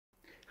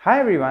Hi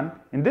everyone,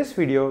 in this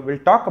video we'll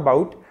talk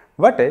about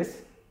what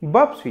is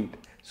BURPSUITE.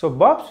 So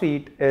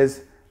BURPSUITE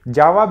is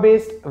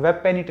Java-based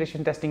web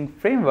penetration testing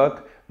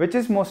framework which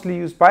is mostly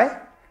used by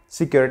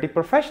security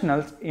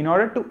professionals in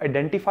order to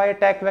identify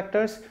attack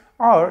vectors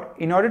or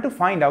in order to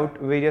find out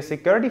various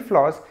security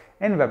flaws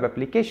in web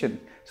application.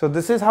 So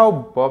this is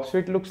how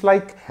BURPSUITE looks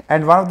like,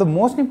 and one of the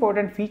most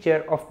important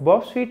feature of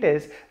BURPSUITE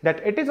is that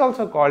it is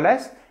also called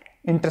as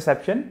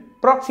interception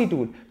proxy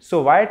tool.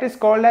 So why it is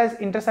called as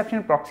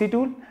interception proxy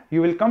tool,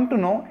 you will come to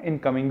know in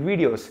coming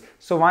videos.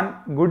 So one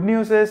good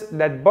news is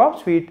that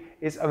BURPSUITE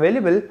is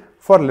available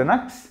for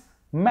Linux,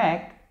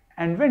 Mac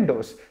and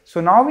Windows. So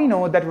now we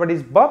know that what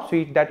is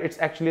BURPSUITE, that it's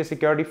actually a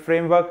security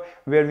framework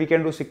where we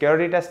can do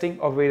security testing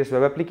of various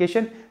web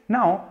application.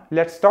 Now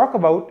let's talk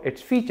about its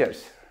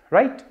features,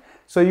 right?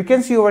 So you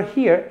can see over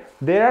here,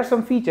 there are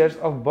some features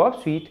of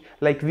BURPSUITE,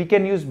 like we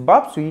can use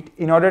BURPSUITE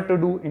in order to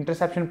do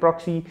interception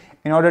proxy,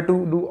 in order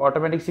to do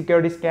automatic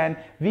security scan.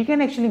 We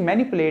can actually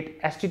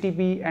manipulate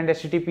HTTP and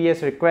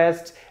HTTPS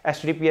requests,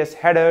 HTTPS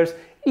headers.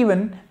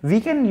 Even we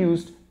can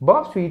use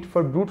BURPSUITE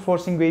for brute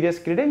forcing various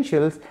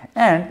credentials.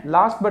 And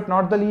last but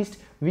not the least,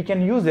 we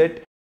can use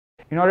it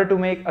in order to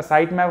make a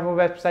sitemap of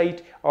a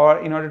website or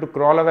in order to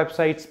crawl a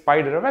website,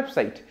 spider a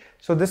website.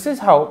 So this is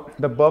how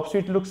the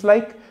BURPSUITE looks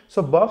like.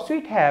 So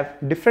BURPSUITE have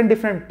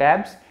different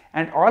tabs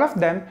and all of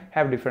them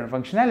have different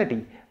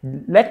functionality.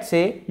 Let's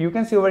say you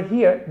can see over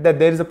here that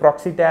there is a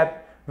proxy tab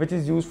which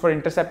is used for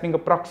intercepting a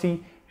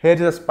proxy. Here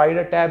is a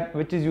spider tab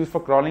which is used for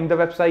crawling the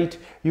website.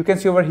 You can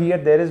see over here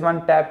there is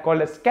one tab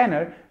called a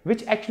scanner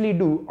which actually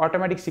do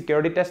automatic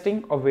security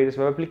testing of various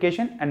web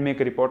application and make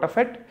a report of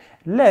it.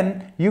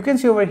 Then you can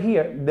see over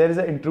here there is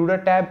an intruder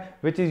tab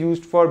which is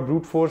used for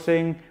brute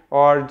forcing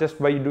or just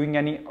by doing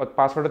any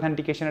password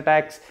authentication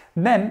attacks.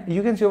 Then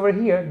you can see over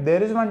here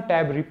there is one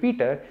tab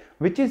repeater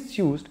which is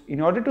used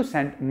in order to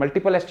send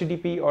multiple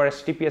HTTP or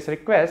HTTPS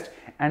requests,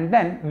 and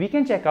then we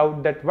can check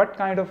out that what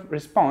kind of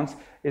response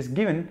is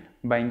given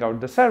buying out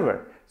the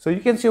server. So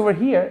you can see over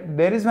here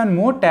there is one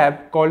more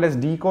tab called as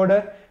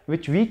decoder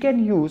which we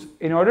can use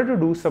in order to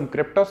do some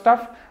crypto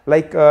stuff,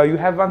 like you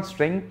have one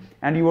string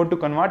and you want to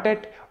convert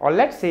it, or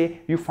let's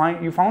say you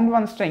found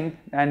one string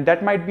and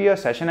that might be a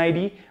session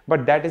ID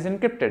but that is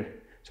encrypted.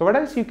 So what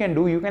else you can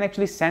do, you can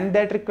actually send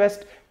that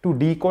request to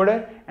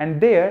decoder and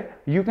there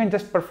you can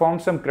just perform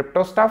some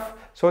crypto stuff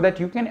so that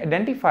you can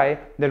identify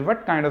that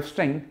what kind of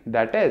string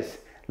that is.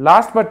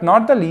 Last but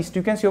not the least,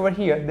 you can see over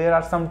here there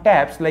are some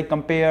tabs like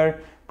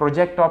compare,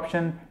 project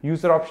option,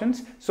 user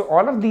options. So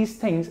all of these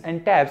things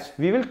and tabs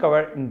we will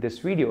cover in this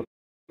video.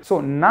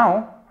 So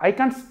now I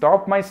can't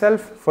stop myself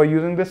for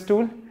using this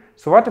tool.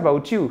 So what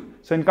about you?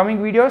 So in coming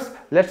videos,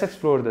 let's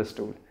explore this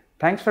tool.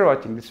 Thanks for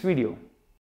watching this video.